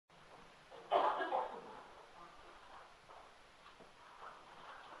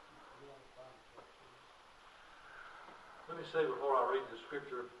me say before I read the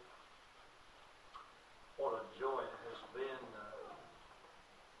scripture, what a joy it has been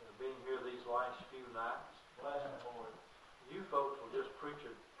being here these last few nights. You folks will just preach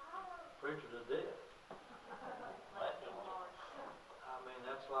it to death. I mean,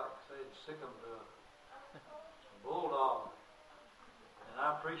 that's like saying sick them to a bulldog. And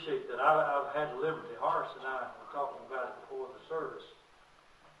I appreciate that. I've had Liberty. Horace and I were talking about it before the service.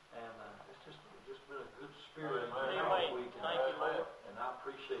 And it's just been a good spirit this week. And I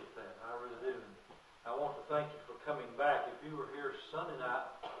appreciate that. I really do. And I want to thank you for coming back. If you were here Sunday night,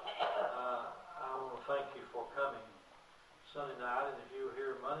 I want to thank you for coming Sunday night. And if you were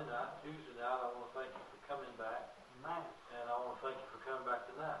here Monday night, Tuesday night, I want to thank you for coming back. And I want to thank you for coming back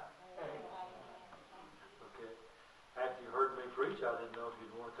tonight. Okay. After you heard me preach, I didn't know if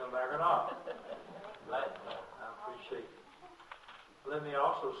you'd want to come back or not. But I appreciate it. Let me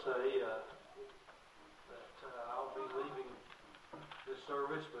also say that I'll be leaving this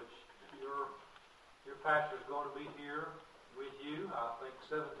service, but your pastor's going to be here with you, I think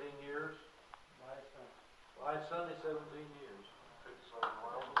 17 years. Last Sunday, 17 years.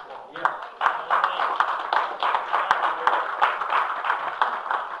 Yeah.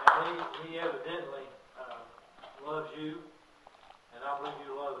 And he evidently loves you, and I believe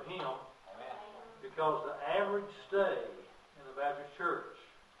you love him, because the average stay in the Baptist church,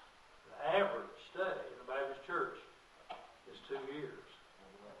 is 2 years.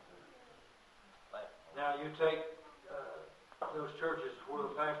 Now you take those churches where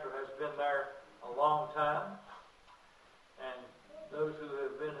the pastor has been there a long time, and those who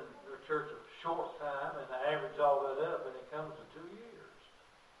have been in their church a short time, and average all that up, and it comes to 2 years.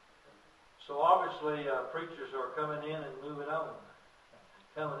 So obviously preachers are coming in and moving on,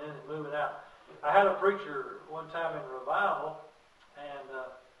 coming in and moving out. I had a preacher one time in revival, and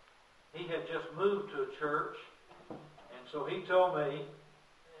he had just moved to a church, and so he told me,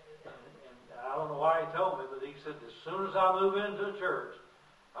 and I don't know why he told me, but he said, as soon as I move into a church,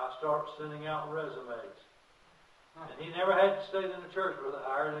 I start sending out resumes. And he never had stayed in a church where they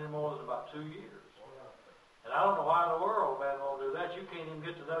hired any more than about 2 years. And I don't know why in the world, man, won't do that. You can't even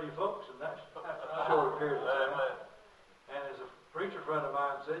get to know your folks in that short period of time. And as a preacher friend of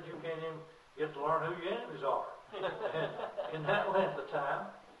mine said, you can't even get to learn who your enemies are in that length of time.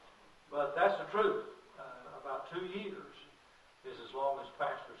 But that's the truth. About 2 years is as long as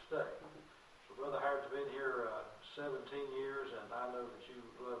pastors stay. So Brother Howard's been here 17 years, and I know that you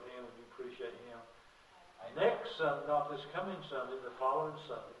love him and you appreciate him. Next Sunday, not this coming Sunday, the following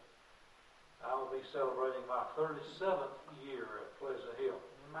Sunday, I will be celebrating my 37th year at Pleasant Hill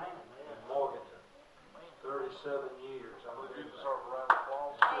in Morganton. 37 years. I'm going to start Granite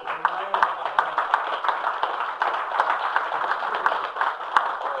Falls N.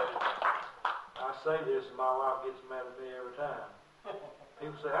 I say this, and my wife gets mad at me every time.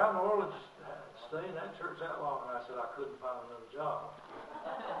 People say, how in the world did you stay in that church that long? And I said, I couldn't find another job.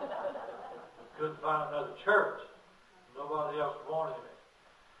 Couldn't find another church. Nobody else wanted me.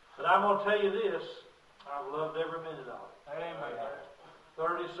 But I'm going to tell you this, I've loved every minute of it. Amen.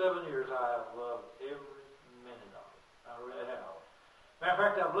 37 years I have loved every minute of it. I really have. Matter of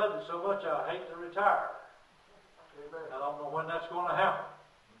fact, I've loved it so much I hate to retire. Amen. I don't know when that's going to happen.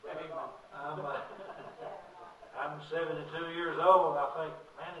 I'm 72 years old, and I think,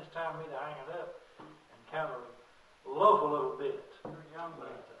 man, it's time for me to hang it up and kind of loaf a little bit. You're young, but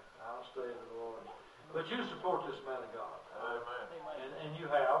I'll stay in the Lord. But you support this man of God. Amen. And you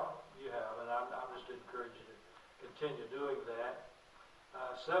have, and I'm just encouraging you to continue doing that.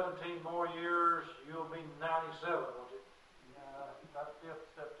 17 more years, you'll be 97, won't you? Yeah, about 5th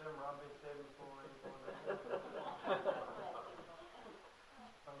September, I'll be 74.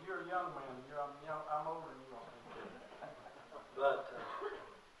 You're a young man. I'm older than you are. But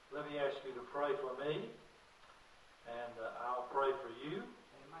let me ask you to pray for me, and I'll pray for you.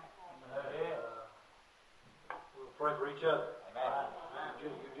 Amen. We'll pray for each other. Amen. You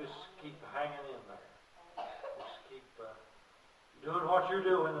just keep hanging in there. Just keep doing what you're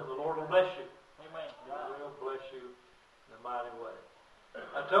doing, and the Lord will bless you. Amen. God will bless you in a mighty way.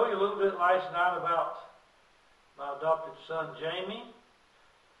 I told you a little bit last night about my adopted son, Jamie.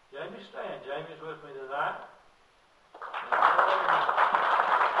 Jamie, stand. Jamie's with me tonight.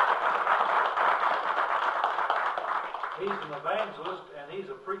 He's an evangelist, and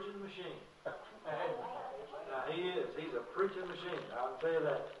he's a preaching machine. Now, he is. He's a preaching machine. I'll tell you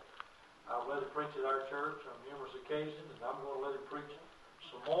that. I've let him preach at our church on numerous occasions, and I'm going to let him preach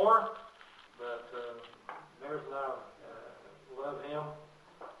some more. But Meredith and I love him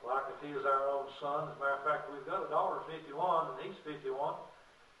like if he was our own son. As a matter of fact, we've got a daughter 51, and he's 51.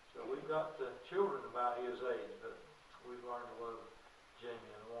 So we've got children about his age. But we've learned to love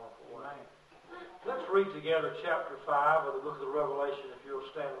Jamie in a wonderful way. Right. Let's read together chapter 5 of the book of the Revelation, if you'll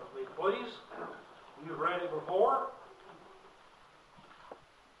stand with me, please. You've read it before.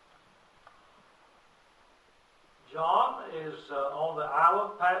 John is on the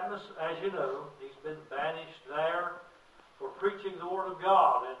Isle of Patmos, as you know. He's been banished there for preaching the Word of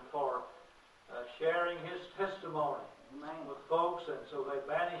God and for sharing his testimony with folks, and so they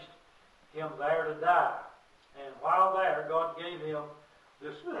banished him there to die. And while there, God gave him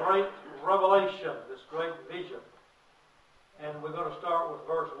this great revelation, this great vision. And we're going to start with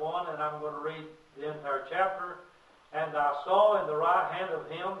verse 1, and I'm going to read the entire chapter. And I saw in the right hand of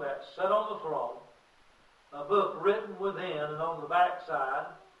him that sat on the throne a book written within and on the backside,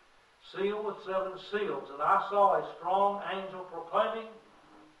 sealed with 7 seals. And I saw a strong angel proclaiming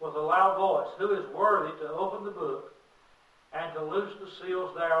with a loud voice, "Who is worthy to open the book and to loose the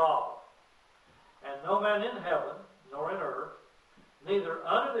seals thereof?" And no man in heaven, nor in earth, neither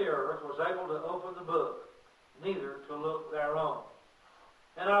under the earth, was able to open the book, neither to look thereon.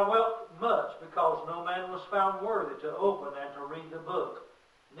 And I wept much, because no man was found worthy to open and to read the book,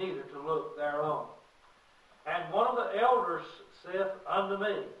 neither to look thereon. And one of the elders saith unto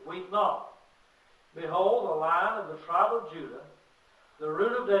me, Weep not. Behold, the Lion of the tribe of Judah, the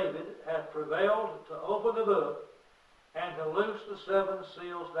root of David, hath prevailed to open the book and to loose the 7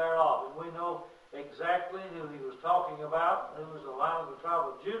 seals thereof. And we know exactly who he was talking about, who was the Lion of the tribe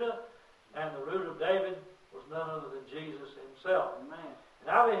of Judah, and the root of David was none other than Jesus himself. Amen. And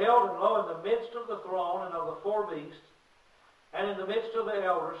I beheld, and lo, in the midst of the throne and of the 4 beasts, and in the midst of the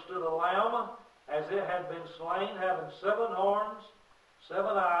elders, stood a lamb, as it had been slain, having 7 horns,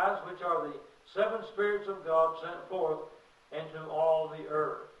 7 eyes, which are the 7 spirits of God sent forth into all the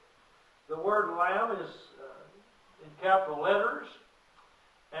earth. The word lamb is in capital letters,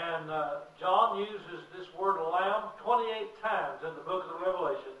 and John uses this word lamb 28 times in the book of the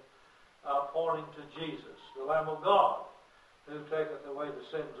Revelation, pointing to Jesus, the Lamb of God, who taketh away the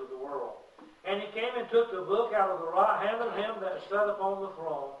sins of the world. And he came and took the book out of the right hand of him that sat upon the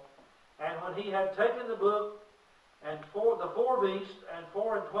throne. And when he had taken the book, and the 4 beasts and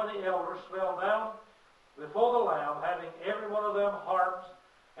 24 elders fell down before the Lamb, having every one of them harps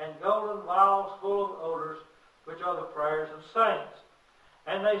and golden vials full of odors, which are the prayers of saints.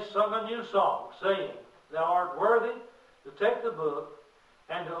 And they sung a new song, saying, Thou art worthy to take the book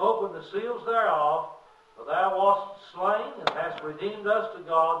and to open the seals thereof, for thou wast slain and hast redeemed us to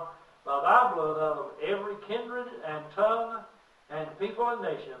God by thy blood out of every kindred and tongue and people and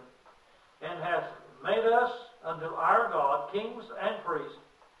nation, and hast made us unto our God kings and priests,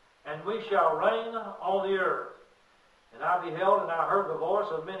 and we shall reign on the earth. And I beheld, and I heard the voice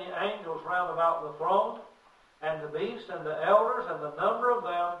of many angels round about the throne, and the beasts, and the elders, and the number of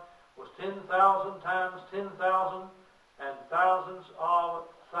them was 10,000 times 10,000, and thousands of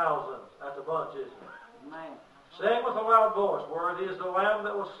thousands. That's a bunch, isn't it? Amen. Saying with a loud voice, Worthy is the Lamb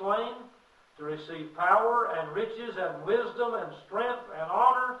that was slain to receive power, and riches, and wisdom, and strength, and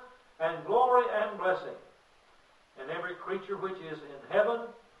honor, and glory, and blessing. And every creature which is in heaven,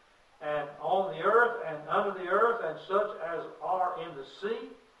 and on the earth, and under the earth, and such as are in the sea,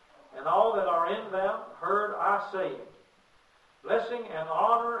 and all that are in them, heard I saying, Blessing, and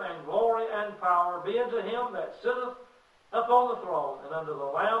honor, and glory, and power be unto him that sitteth upon the throne, and unto the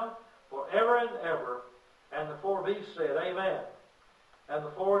Lamb, forever and ever. And the 4 beasts said, Amen. And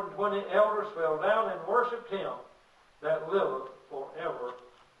the 24 elders fell down and worshipped him that liveth forever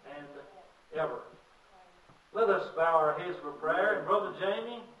and ever. Let us bow our heads for prayer. And Brother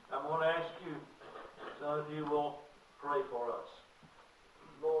Jamie, I'm going to ask you, some of you will pray for us.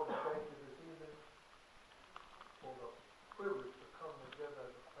 Lord, thank you this evening for the privilege to come together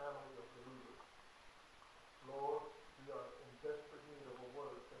as a family of believers. Lord, we are in desperate need of a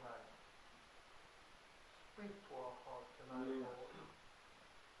word tonight. Speak to our hearts tonight, Lord.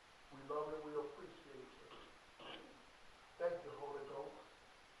 We love you, we appreciate you. Thank you, Holy Ghost.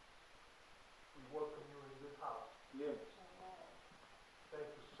 We welcome you in this house. Yes. Thank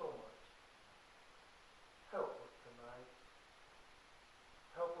you so much. Help us tonight.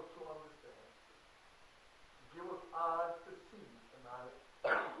 Help us to understand. Give us eyes to see tonight.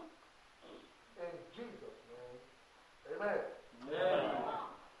 In Jesus' name, amen. Amen.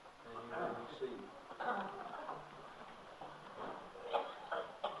 And you may be seated. I'm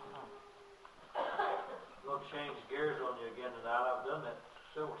going to change gears on you again tonight. I've done that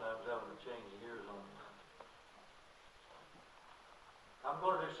several times, having to change gears on you. I'm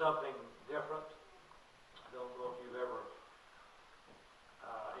going to do something different. I don't know if you've ever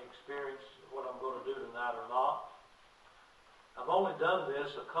experienced what I'm going to do tonight or not. I've only done this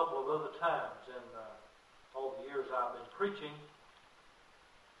a couple of other times, and all the years I've been preaching.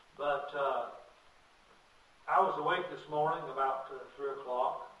 But I was awake this morning about 3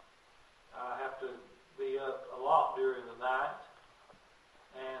 o'clock. I have to be up a lot during the night.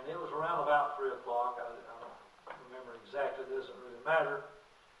 And it was around about 3 o'clock. I don't remember exactly. It doesn't really matter.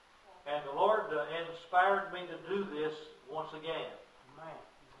 And the Lord inspired me to do this once again. Man.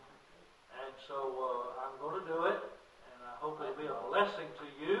 And so I'm going to do it. And I hope it'll be a blessing to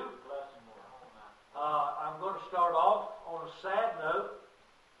you. I'm going to start off on a sad note.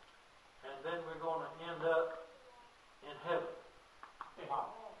 And then we're going to end up in heaven.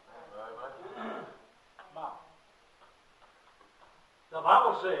 The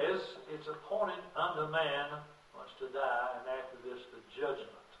Bible says it's appointed unto man once to die, and after this the judgment.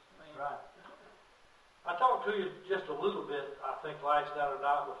 Right. I talked to you just a little bit, I think last night or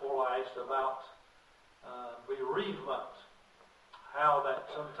night before last, about bereavement. How that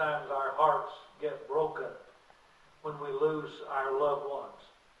sometimes our hearts get broken when we lose our loved ones.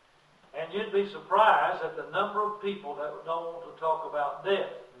 And you'd be surprised at the number of people that don't want to talk about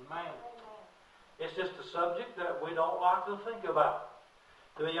death. Amen. It's just a subject that we don't like to think about.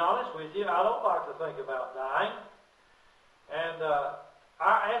 To be honest with you, I don't like to think about dying. And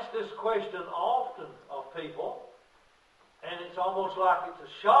I ask this question often of people, and it's almost like it's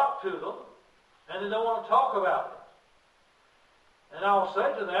a shock to them, and they don't want to talk about it. And I'll say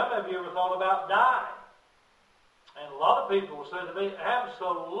to them, have you ever thought about dying? And a lot of people will say to me,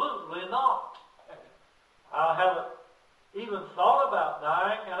 absolutely not. I haven't even thought about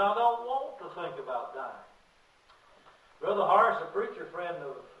dying, and I don't want to think about dying. Brother Horace, a preacher friend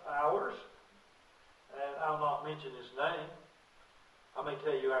of ours, and I'll not mention his name. I may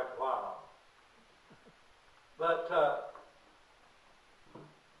tell you after a while. But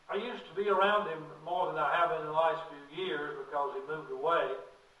I used to be around him more than I have in the last few years because he moved away.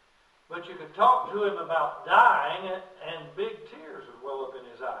 But you could talk to him about dying, and big tears would well up in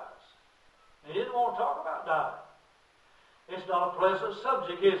his eyes. He didn't want to talk about dying. It's not a pleasant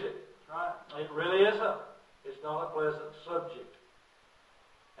subject, is it? Right. It really isn't. It's not a pleasant subject.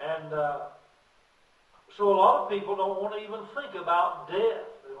 And so a lot of people don't want to even think about death.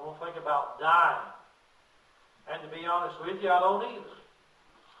 They don't want to think about dying. And to be honest with you, I don't either.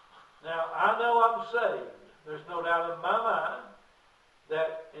 Now, I know I'm saved. There's no doubt in my mind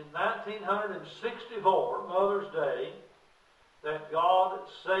that in 1964, Mother's Day, that God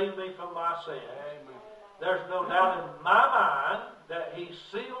saved me from my sins. Amen. There's no doubt in my mind that He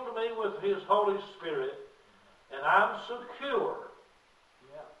sealed me with His Holy Spirit, and I'm secure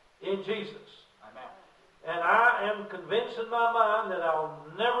in Jesus. Amen. And I am convinced in my mind that I'll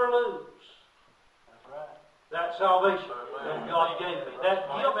never lose that salvation that God gave me. That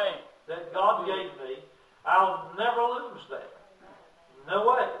gift that God gave me, I'll never lose that. No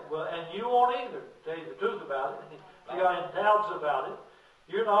way. Well, and you won't either, to tell you the truth about it. If you got any doubts about it,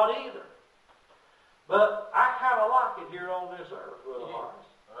 you're not either. But I kind of like it here on this earth, Brother Horace.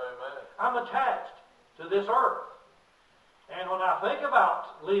 Amen. I'm attached to this earth. And when I think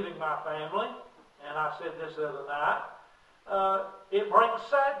about leaving my family, and I said this the other night, it brings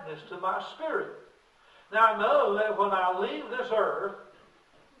sadness to my spirit. Now I know that when I leave this earth,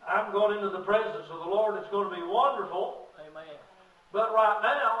 I'm going into the presence of the Lord. It's going to be wonderful. Amen. But right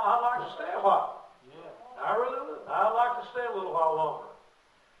now, I'd like to stay a while. Yeah. I really would. I'd like to stay a little while longer.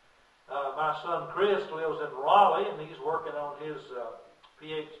 My son Chris lives in Raleigh, and he's working on his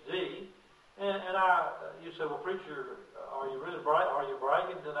PhD. And you say, well, preacher, are you really are you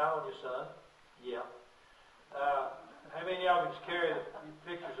bragging tonight on your son? Yeah. How many of you carry the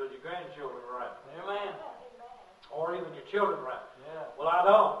pictures of your grandchildren around? Amen. Or even your children around? Yeah. Well, I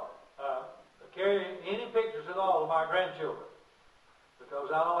don't carry any pictures at all of my grandchildren because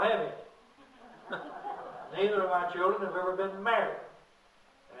I don't have any. Neither of my children have ever been married.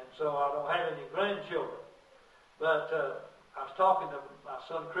 And so I don't have any grandchildren. But I was talking to my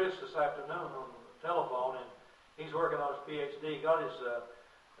son Chris this afternoon on the telephone, and he's working on his PhD. He got his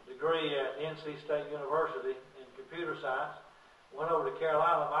degree at NC State University in computer science. Went over to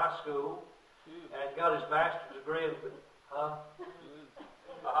Carolina, my school, and got his master's degree in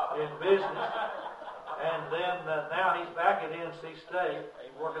business. And then now he's back at NC State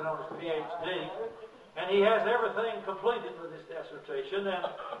working on his PhD. And he has everything completed with his dissertation,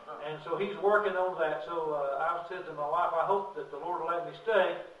 and so he's working on that. So I said to my wife, I hope that the Lord will let me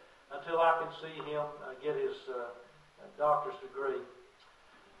stay until I can see him get his doctor's degree.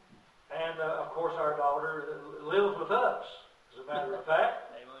 And of course, our daughter lives with us. As a matter of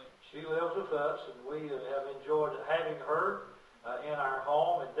fact, she lives with us, and we have enjoyed having her in our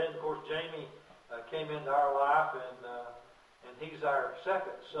home. And then, of course, Jamie came into our life, and he's our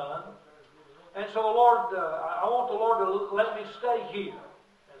second son. And so the Lord, I want the Lord to let me stay here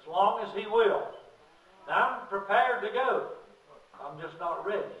as long as He will. Now I'm prepared to go. I'm just not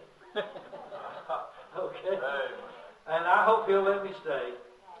ready. Okay? And I hope He'll let me stay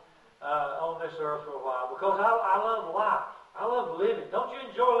on this earth for a while, because I love life. I love living. Don't you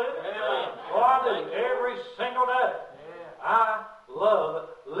enjoy living? Amen. Well, I do. Every single day. I love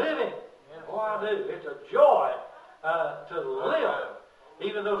living. Oh, I do. It's a joy to live.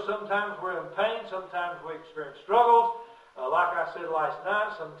 Even though sometimes we're in pain, sometimes we experience struggles. Like I said last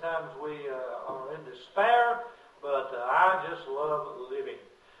night, sometimes we are in despair, but I just love living.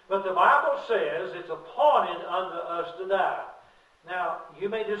 But the Bible says it's appointed unto us to die. Now, you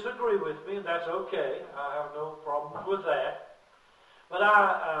may disagree with me, and that's okay. I have no problem with that. But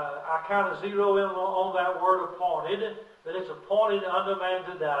I kind of zero in on that word appointed, that it's appointed unto man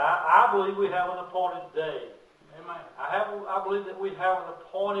to die. I believe we have an appointed day. Amen. I believe that we have an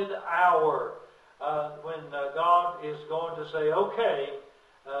appointed hour when God is going to say, okay,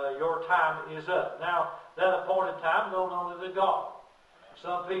 your time is up. Now, that appointed time known only to God.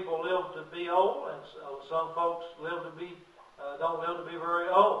 Some people live to be old, and some folks don't live to be very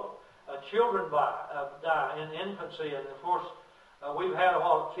old. Children die in infancy, and of course, we've had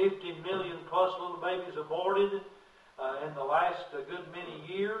about 50 million plus little babies aborted in the last good many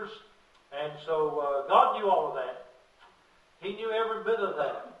years. And so God knew all of that. He knew every bit of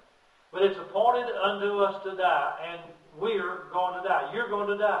that. But it's appointed unto us to die, and we're going to die. You're going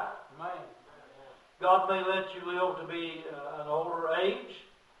to die. Amen. God may let you live to be an older age,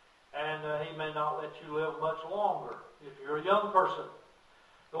 and He may not let you live much longer if you're a young person.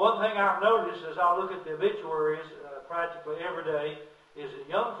 The one thing I've noticed as I look at the obituaries practically every day is that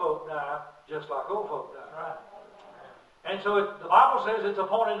young folk die just like old folk die. Right. And so the Bible says it's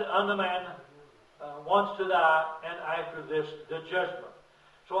appointed unto man once to die, and after this, the judgment.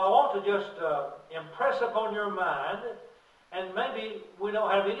 So I want to just impress upon your mind, and maybe we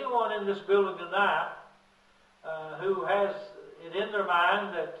don't have anyone in this building tonight who has it in their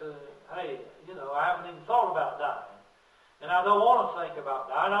mind that, hey, I haven't even thought about dying. And I don't want to think about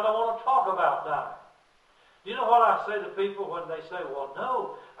dying. I don't want to talk about dying. You know what I say to people when they say, well,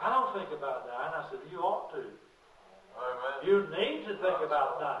 no, I don't think about dying? I said, you ought to. Amen. You need to think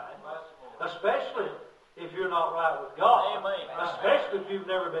about dying, especially if you're not right with God. Amen. Especially if you've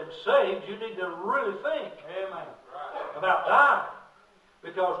never been saved, you need to really think Amen. about dying,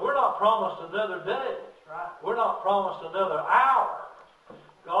 because we're not promised another day. We're not promised another hour.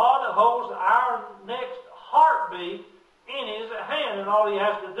 God holds our next heartbeat in His hand, and all He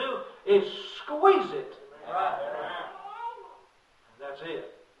has to do is squeeze it. Right. That's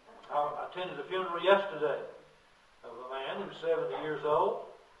it. I attended a funeral yesterday of a man who's 70 years old,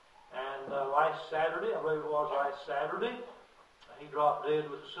 and last Saturday, I believe it was last Saturday, he dropped dead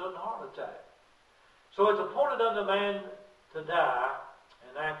with a sudden heart attack. So it's appointed unto man to die,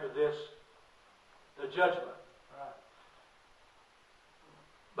 and after this, the judgment. Right.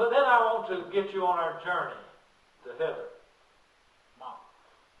 But then I want to get you on our journey to heaven.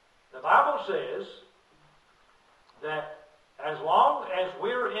 The Bible says that as long as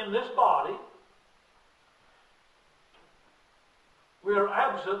we're in this body, we are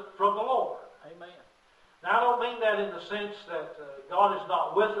absent from the Lord. Amen. Now, I don't mean that in the sense that God is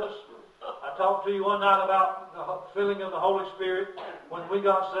not with us. I talked to you one night about the filling of the Holy Spirit. When we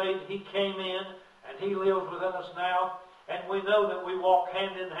got saved, He came in, and He lives within us now. And we know that we walk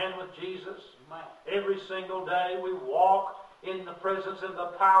hand in hand with Jesus. Amen. Every single day we walk in the presence and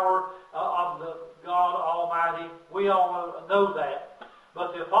the power of the God Almighty. We all know that.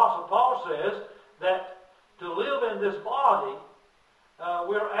 But the Apostle Paul says that to live in this body,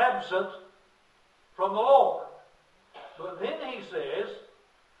 we're absent from the Lord. But then he says,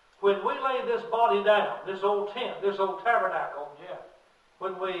 when we lay this body down, this old tent, this old tabernacle,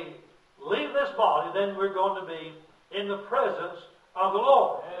 when we leave this body, then we're going to be in the presence of the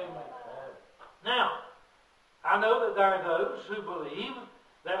Lord. Amen. Now, I know that there are those who believe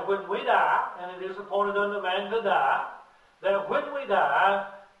that when we die, and it is appointed unto man to die, that when we die,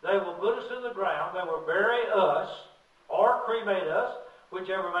 they will put us in the ground, they will bury us, or cremate us,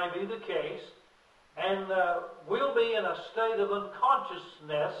 whichever may be the case, and we'll be in a state of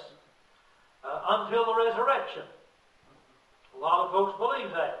unconsciousness until the resurrection. A lot of folks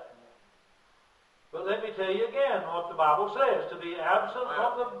believe that. But let me tell you again what the Bible says. To be absent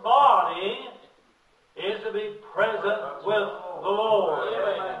from the body is to be present with the Lord.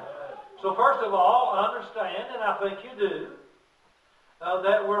 Amen. So first of all, understand, and I think you do,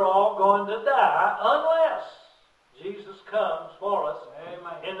 that we're all going to die unless Jesus comes for us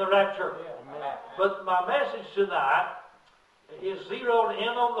in the rapture. Amen. But my message tonight is zeroed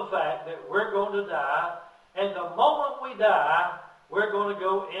in on the fact that we're going to die, and the moment we die, we're going to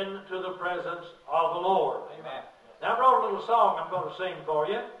go into the presence of the Lord. Amen. Now I wrote a little song I'm going to sing for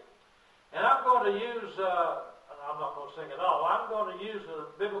you, and I'm going to use, I'm not going to sing it all, I'm going to use a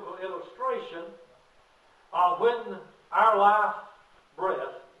biblical illustration of when our life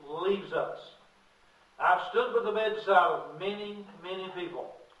breath leaves us. I've stood by the bedside of many, many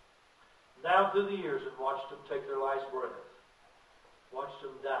people down through the years and watched them take their last breath. Watched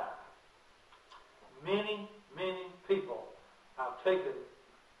them die. Many, many people I've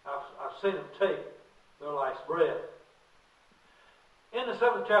seen them take their last breath. In the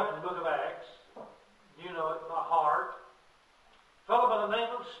 7th chapter of the book of Acts, you know it by heart, a fellow by the name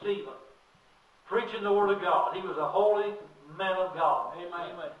of Stephen, preaching the Word of God. He was a holy man of God.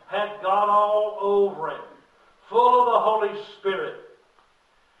 Amen. Had God all over him, full of the Holy Spirit.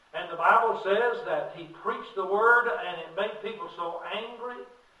 And the Bible says that he preached the Word, and it made people so angry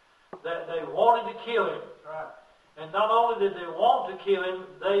that they wanted to kill him. Right. And not only did they want to kill him,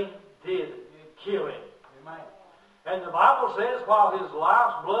 they did kill him. Amen. And the Bible says while his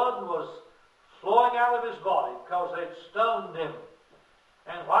life's blood was flowing out of his body because they'd stoned him,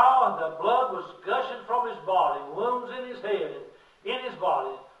 and while the blood was gushing from his body, wounds in his head and in his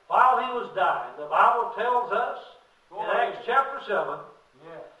body, while he was dying, the Bible tells us in Acts chapter 7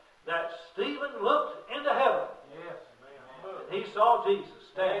 that Stephen looked into heaven. Yes. And he saw Jesus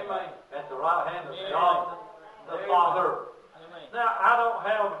standing at the right hand of God the Father. Amen. Now, I don't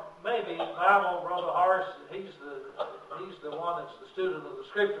have, maybe Bible, Brother Horace, he's the one that's the student of the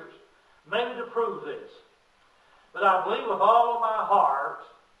Scriptures, maybe to prove this. But I believe with all of my heart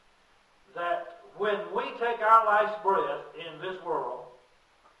that when we take our last breath in this world,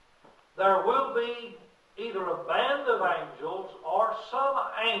 there will be either a band of angels or some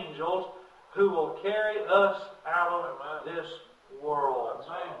angels who will carry us out of this world.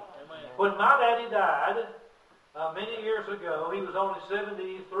 Amen. When my daddy died many years ago, he was only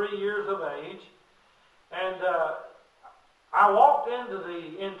 73 years of age, and I walked into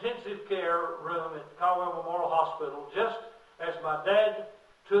the intensive care room at Caldwell Memorial Hospital just as my dad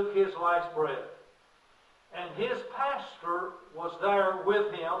took his last breath. And his pastor was there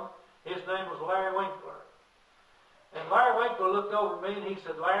with him. His name was Larry Winkler. And Larry Winkler looked over at me and he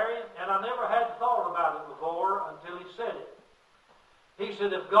said, "Larry," and I never had thought about it before until he said it. He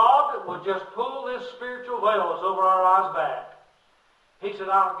said, "If God would just pull this spiritual veil that's over our eyes back," he said,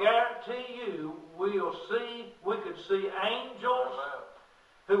 "I'll guarantee you we could see angels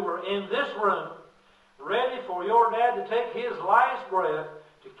who were in this room ready for your dad to take his last breath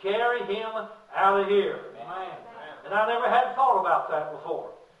to carry him out of here." Amen. And I never had thought about that before.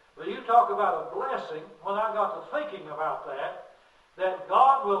 But you talk about a blessing, when I got to thinking about that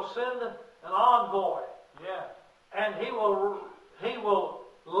God will send an envoy. Yeah. And He will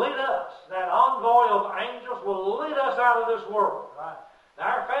lead us. That envoy of angels will lead us out of this world. Right. Now,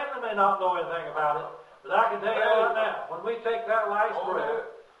 our family may not know anything about it, but I can tell you right now, when we take that last breath,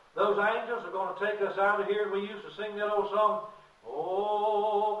 those angels are going to take us out of here. And we used to sing that old song,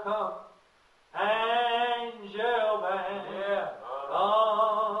 "Oh, come, angel band,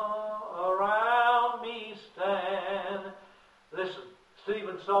 around me stand." Listen,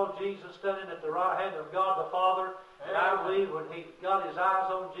 Stephen saw Jesus standing at the right hand of God the Father, and I believe when he got his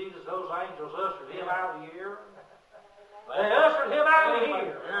eyes on Jesus, those angels ushered him out of here. They ushered him out of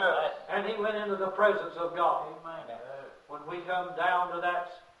here. And he went into the presence of God. Amen. When we come down to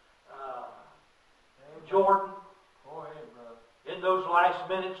that Jordan, Go ahead, brother. in those last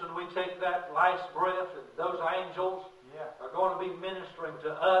minutes when we take that last breath, and those angels are going to be ministering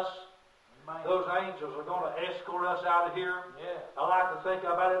to us. Amen. Those angels are going to escort us out of here. Yeah. I like to think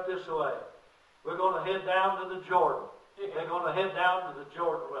about it this way. We're going to head down to the Jordan. They're going to head down to the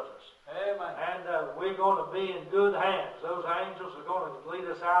Jordan with us. Amen. And we're going to be in good hands. Those angels are going to lead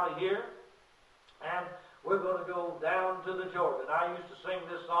us out of here. And we're going to go down to the Jordan. I used to sing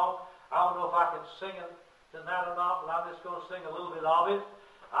this song. I don't know if I can sing it tonight or not, but I'm just going to sing a little bit of it.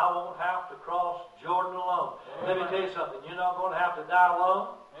 I won't have to cross Jordan alone. Amen. Let me tell you something. You're not going to have to die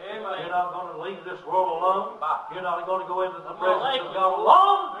alone. Amen. You're not going to leave this world alone. You're not going to go into the presence of you. God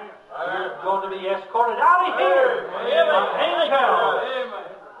alone. You're going to be escorted out of here. Amen.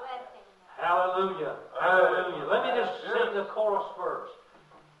 Hallelujah. Hallelujah. Let me just sing the chorus first.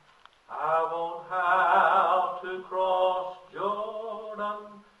 I won't have to cross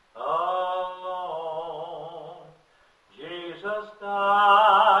Jordan alone. Jesus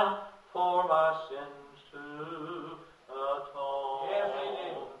died for my sins to atone. Yes, he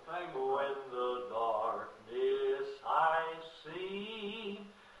did. Thank you. When the darkness I see,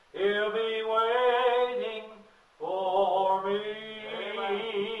 He'll be waiting for me.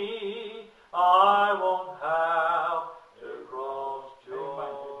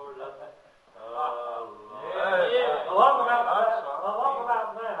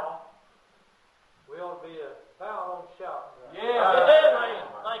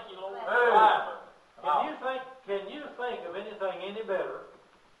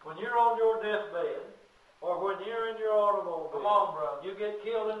 get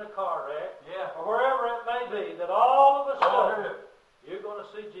killed in a car wreck, Yeah. or wherever it may be, that all of a sudden you're going to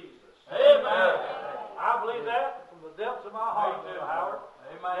see Jesus. Amen. I believe that from the depths of my heart, Me too, Mr. Howard.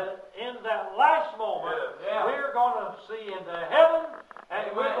 Amen. That in that last moment, Yeah. we're going to see into heaven,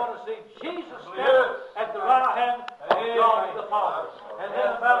 and Amen. we're going to see Jesus Yes. standing at the right hand of Amen. God the Father. And then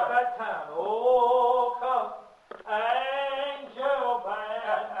Yes, about sir. that time, oh, come, angel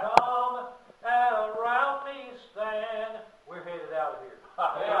band, come, around me stand. We're headed out of here.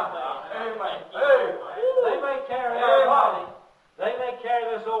 Amen. Hey. They may carry our body. They may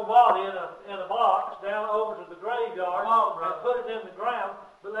carry this old body in a box down over to the graveyard Come on, and brother. put it in the ground.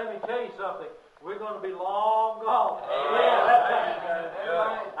 But let me tell you something. We're going to be long gone. Amen. Yeah, that's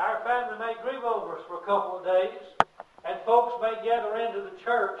right. Amen. Our family may grieve over us for a couple of days, and folks may gather into the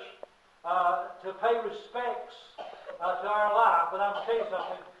church to pay respects to our life. But I'm going to tell you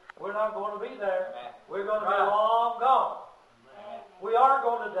something. We're not going to be there. Amen. We're going to be Right. long gone. We are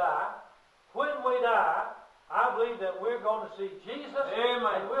going to die. When we die, I believe that we're going to see Jesus,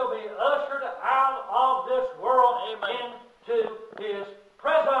 Amen. and we'll be ushered out of this world Amen. into His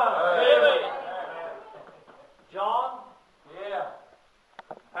presence. Amen. John Yeah.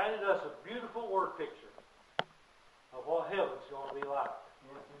 painted us a beautiful word picture of what heaven's going to be like.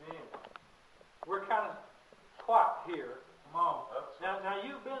 Yes, it is. We're kind of quiet here. Come on. Now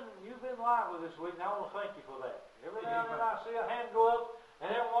you've been live with this week, and I want to thank you for that. Every now and then I see a hand go up, and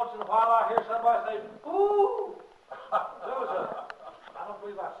every once in a while I hear somebody say, "Ooh!" There was I don't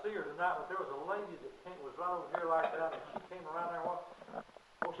believe I see her tonight, but there was a lady that was right over here like that, and she came around there.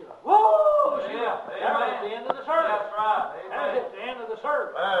 She was like, "Whoa!" Yeah. That was at the end of the service. That's right. That was at the end of the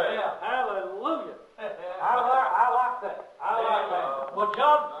service. Yeah. Hallelujah. I like that. I like that. Well,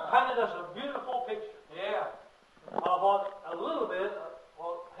 John painted us a beautiful picture Yeah. of a little bit of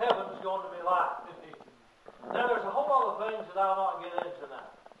what heaven's going to be like. Now, there's a whole lot of things that I'll not get into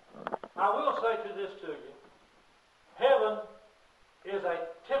tonight. I will say this to you. Heaven is a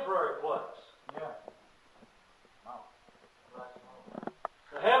temporary place. Yeah.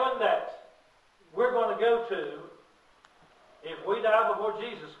 The heaven that we're going to go to, if we die before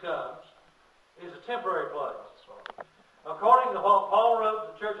Jesus comes, is a temporary place. According to what Paul wrote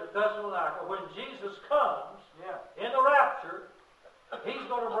to the church at Thessalonica, when Jesus comes Yeah. in the rapture, He's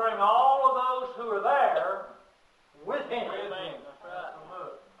going to bring all of those who are there with Him. Amen. That's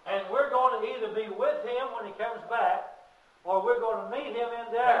right. And we're going to either be with Him when He comes back, or we're going to meet Him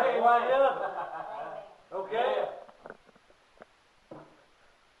in there. One or the other. Okay?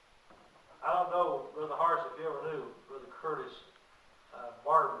 I don't know, Brother Harris, if you ever knew Brother Curtis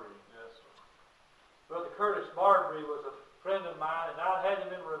Barbary. Yes, sir. Brother Curtis Barbary was a friend of mine, and I had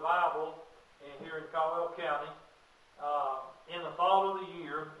him in revival here in Caldwell County in the fall of the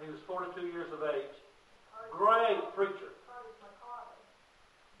year. He was 42 years of age. Great preacher.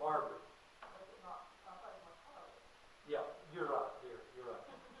 Barbary. Yeah, you're right, dear. You're right.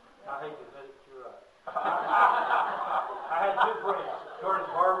 I hate to admit it, but you're right. I had two friends, Curtis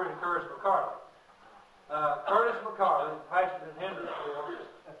Barbary and Curtis McCarthy. Curtis McCarthy pastored in Hendersonville,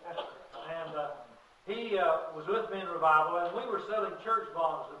 and he was with me in revival, and we were selling church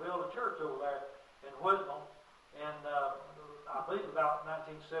bonds to build a church over there in Whitnall, and I believe about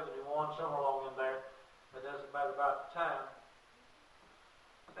 1971, somewhere along in there. It doesn't matter about the time.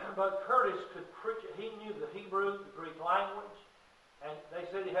 But Curtis could preach it. He knew the Hebrew, the Greek language, and they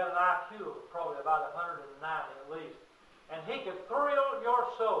said he had an IQ of probably about 190 at least. And he could thrill your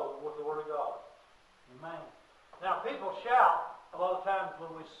soul with the Word of God. Amen. Now, people shout a lot of times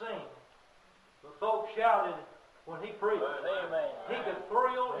when we sing, but folks shouted when he preached. Amen. He could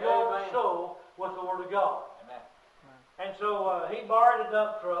thrill your soul with the Word of God. Amen. And so he borrowed a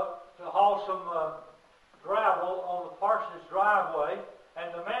dump truck to haul some gravel on the parsonage driveway. And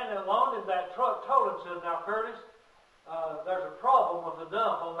the man that loaned him that truck told him, said, "Now, Curtis, there's a problem with the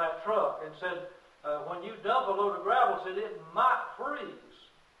dump on that truck." And said, when you dump a load of gravel, said, it might freeze.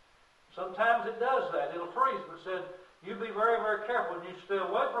 Sometimes it does that. It'll freeze. But said, you be very, very careful and you stay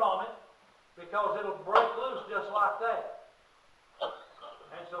away from it because it'll break loose just like that.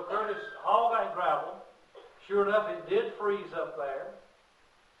 And so Curtis hauled that gravel. Sure enough, it did freeze up there.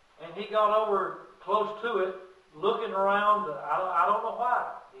 And he got over close to it, looking around. I don't know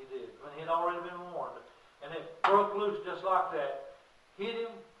why he did, when he'd already been warned. And it broke loose just like that. Hit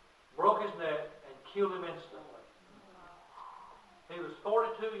him, broke his neck, and killed him instantly. He was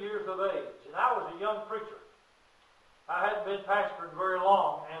 42 years of age, and I was a young preacher. I hadn't been pastoring very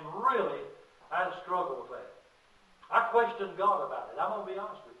long, and really, I had a struggle with that. I questioned God about it. I'm going to be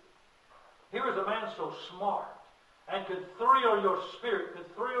honest with you. Here was a man so smart, and could thrill your spirit,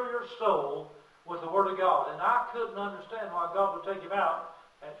 could thrill your soul with the Word of God. And I couldn't understand why God would take him out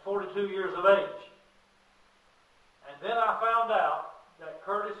at 42 years of age. And then I found out that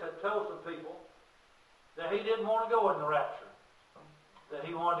Curtis had told some people that he didn't want to go in the rapture. That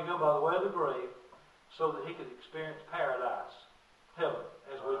he wanted to go by the way of the grave so that he could experience paradise, heaven,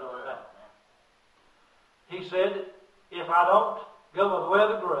 as we know it now. He said, if I don't go by the way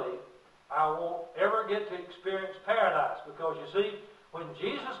of the grave, I won't ever get to experience paradise. Because you see, when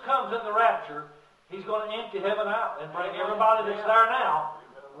Jesus comes in the rapture, he's going to empty heaven out and bring everybody that's there now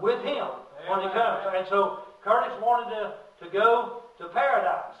with him when he comes. And so Curtis wanted to go to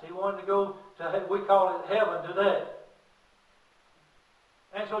paradise. He wanted to go to, we call it heaven today.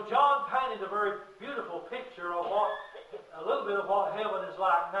 And so John painted a very beautiful picture of a little bit of what heaven is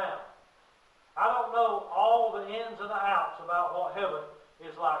like now. I don't know all the ins and the outs about what heaven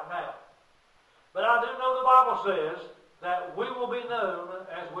is like now. But I do know the Bible says that we will be known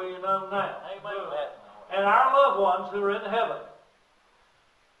as we are known now. Amen. And our loved ones who are in heaven,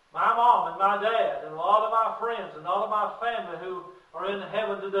 my mom and my dad and a lot of my friends and all of my family who are in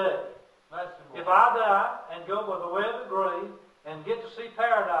heaven today, if I die and go by the way of the grave and get to see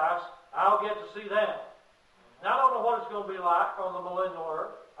paradise, I'll get to see them. Now, I don't know what it's going to be like on the millennial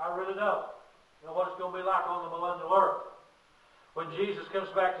earth. I really don't. You know what it's going to be like on the millennial earth when Jesus comes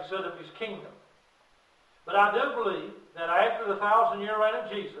back to set up his kingdom. But I do believe that after the 1,000-year reign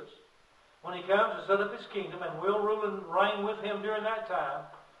of Jesus, when he comes to set up his kingdom and we'll rule and reign with him during that time,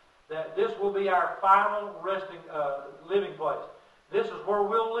 that this will be our final resting, living place. This is where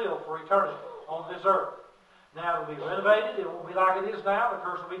we'll live for eternity on this earth. Now, it'll be renovated. It won't be like it is now. The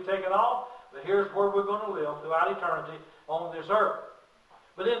curse will be taken off. But here's where we're going to live throughout eternity on this earth.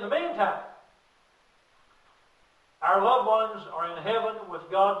 But in the meantime, our loved ones are in heaven with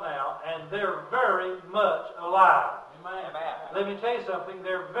God now, and they're very much alive. Amen. Let me tell you something.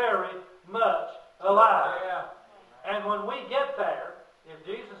 They're very much alive. Yeah. And when we get there, if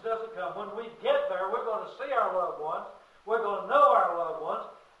Jesus doesn't come, when we get there, we're going to see our loved ones. We're going to know our loved ones,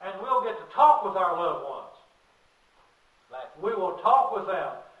 and we'll get to talk with our loved ones. We will talk with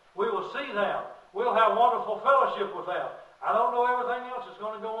them. We will see them. We'll have wonderful fellowship with them. I don't know everything else that's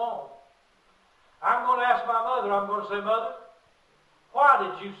going to go on. I'm going to ask my mother, I'm going to say, Mother, why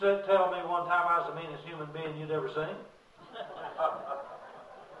did you tell me one time I was the meanest human being you'd ever seen?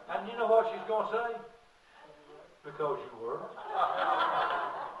 And you know what she's going to say? Because you were.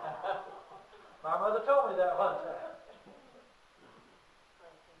 My mother told me that one time.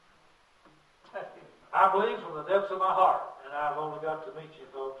 I believe from the depths of my heart, and I've only got to meet you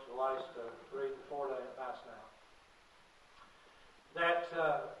folks the last 3 to 4 nights now, that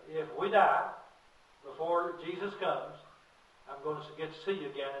if we die before Jesus comes, I'm going to get to see you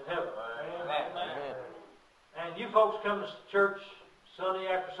again in heaven. Amen. And you folks come to church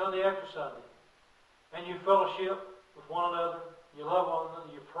Sunday after Sunday after Sunday, and you fellowship with one another, you love one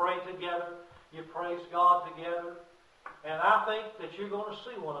another, you pray together, you praise God together, and I think that you're going to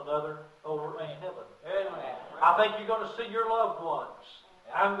see one another over in heaven. Amen. I think you're going to see your loved ones.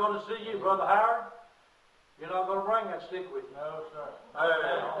 I'm going to see you, Brother Howard. You're not going to bring that stick with you. No, sir.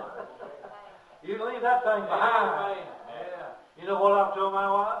 You leave that thing behind. Yeah. You know what I've told my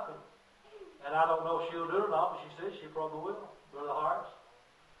wife? And I don't know if she'll do it or not, but she says she probably will, Brother Harris.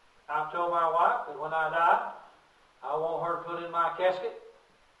 I've told my wife that when I die, I want her to put in my casket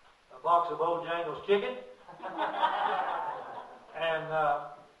a box of Bojangles chicken and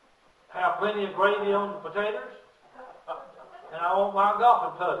have plenty of gravy on the potatoes. And I want my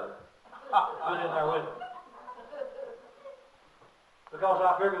golfing putter put in there with me. Because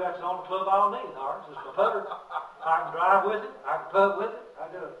I figure that's the only club I'll need, Harris, is my putter. I can drive with it. I can putt with it. I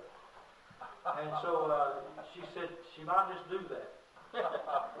do it. And so she said she might just do that.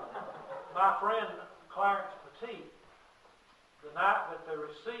 My friend Clarence Petit, the night that they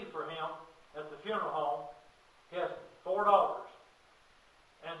received for him at the funeral home, he has 4 daughters.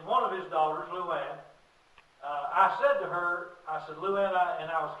 And one of his daughters, Luann, I said to her, I said, Luann, and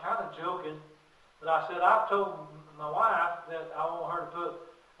I was kind of joking, but I said, I've told my wife that I want her to put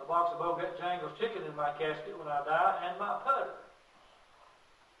a box of Bojangles chicken in my casket when I die and my putter.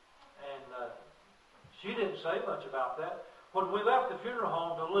 And she didn't say much about that. When we left the funeral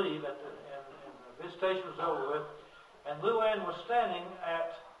home to leave and the visitation was over with, and Luann was standing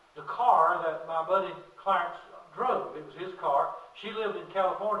at the car that my buddy Clarence drove. It was his car. She lived in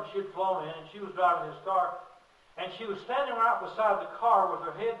California. She had flown in, and she was driving his car. And she was standing right beside the car with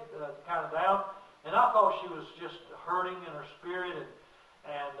her head kind of down. And I thought she was just hurting in her spirit.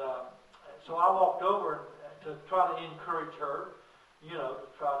 And so I walked over to try to encourage her, to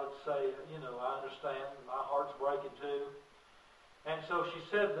try to say, I understand. My heart's breaking too. And so she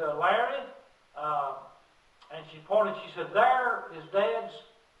said, Larry, And she pointed, she said, there is Dad's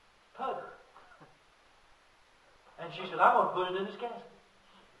putter. And she said, I'm going to put it in his casket.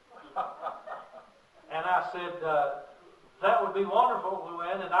 And I said, that would be wonderful,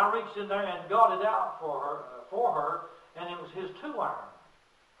 Luann. And I reached in there and got it out for her, and it was his 2-iron.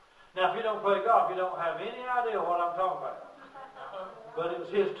 Now, if you don't play golf, you don't have any idea what I'm talking about. But it was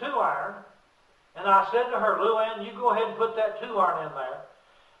his 2-iron. And I said to her, Luann, you go ahead and put that 2-iron in there.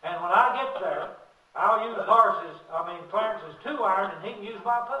 And when I get there, I'll use Clarence's 2-iron, and he can use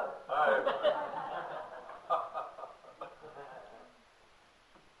my putter.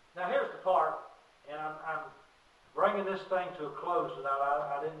 Now here's the part, and I'm bringing this thing to a close tonight.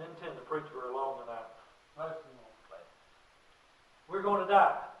 I didn't intend to preach very long tonight. We're going to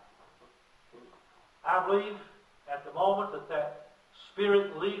die. I believe at the moment that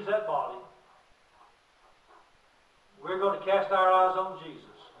spirit leaves that body, we're going to cast our eyes on Jesus.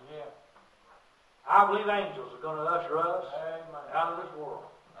 Yeah. I believe angels are going to usher us Amen. out of this world.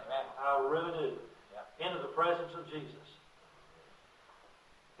 Amen. I really do. Yeah. Into the presence of Jesus.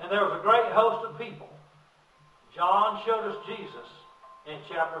 And there was a great host of people. John showed us Jesus in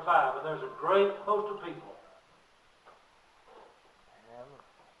chapter 5, and there's a great host of people. And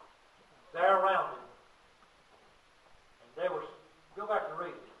they're around him. And they were, go back and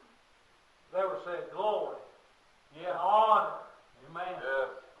read it. They were saying, glory, and honor, Amen.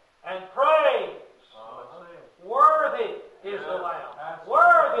 and praise. Worthy is the Lamb.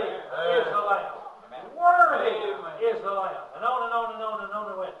 Worthy is the Lamb. Worthy is the Lamb. And on and on and on and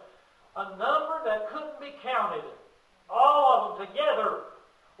on it went. A number that couldn't be counted. All of them together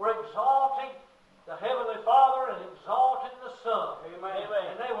were exalting the Heavenly Father and exalting the Son. Amen.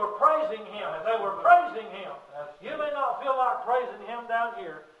 And they were praising Him. And they were praising Him. You may not feel like praising Him down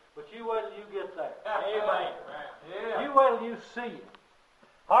here, but you wait till you get there. Amen. Yeah. You wait till you see it.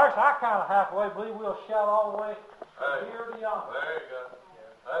 Horace, I kind of halfway believe we'll shout all the way from here to yonder. There you go.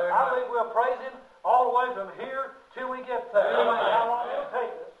 I believe we'll praise Him all the way from here till we get there. Amen. How long it'll take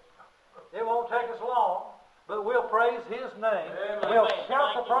us. It won't take us long, but we'll praise His name. Amen. We'll Amen.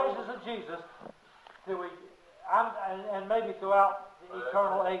 shout the Thank you, praises of Jesus till and maybe throughout the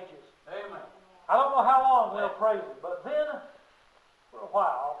eternal ages. Amen. I don't know how long we'll praise Him, but then, for a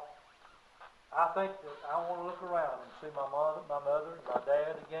while, I think that I want to look around and see my mother, and my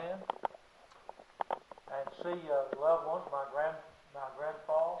dad again, and see loved ones, my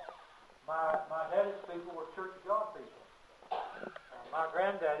grandpa. My daddy's people were Church of God people. My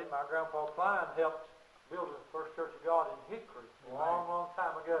granddaddy, my grandpa Klein, helped build the first Church of God in Hickory a long, long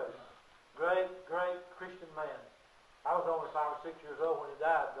time ago. Great, great Christian man. I was only 5 or 6 years old when he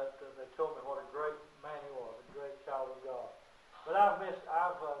died, but they told me what a great man he was, a great child of God. But I've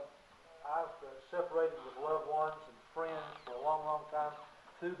separated with loved ones and friends for a long, long time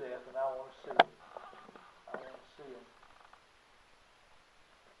through death, and I want to see him. I want to see him.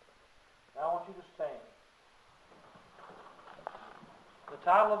 Now I want you to stand. The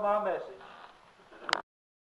title of my message